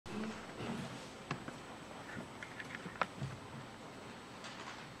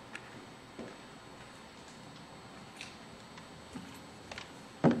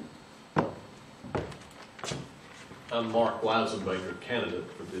I'm Mark Wisenbaker, candidate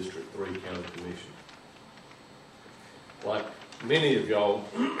for District 3 County Commission. Like many of y'all,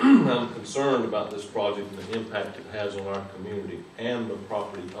 I'm concerned about this project and the impact it has on our community and the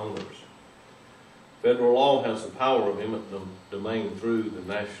property owners. Federal law has the power of eminent domain through the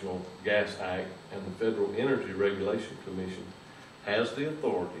National Gas Act, and the Federal Energy Regulation Commission has the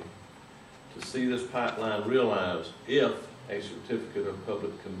authority to see this pipeline realized if a certificate of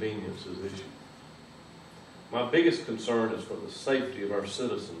public convenience is issued. My biggest concern is for the safety of our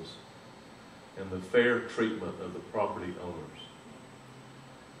citizens and the fair treatment of the property owners.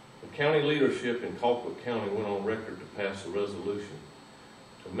 The county leadership in Colquitt County went on record to pass a resolution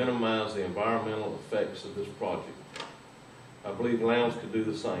to minimize the environmental effects of this project. I believe Lowndes could do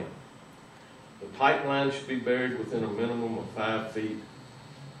the same. The pipeline should be buried within a minimum of 5 feet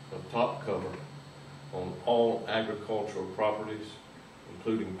of top cover on all agricultural properties,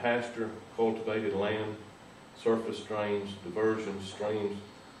 including pasture, cultivated land, surface drains, diversions, streams,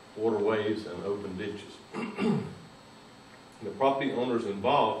 waterways, and open ditches. The property owners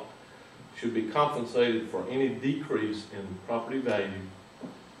involved should be compensated for any decrease in property value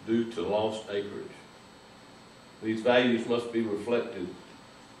due to lost acreage. These values must be reflected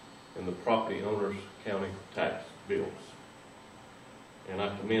in the property owners' county tax bills. And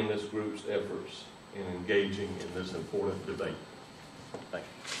I commend this group's efforts in engaging in this important debate. Thank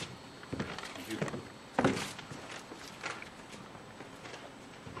you.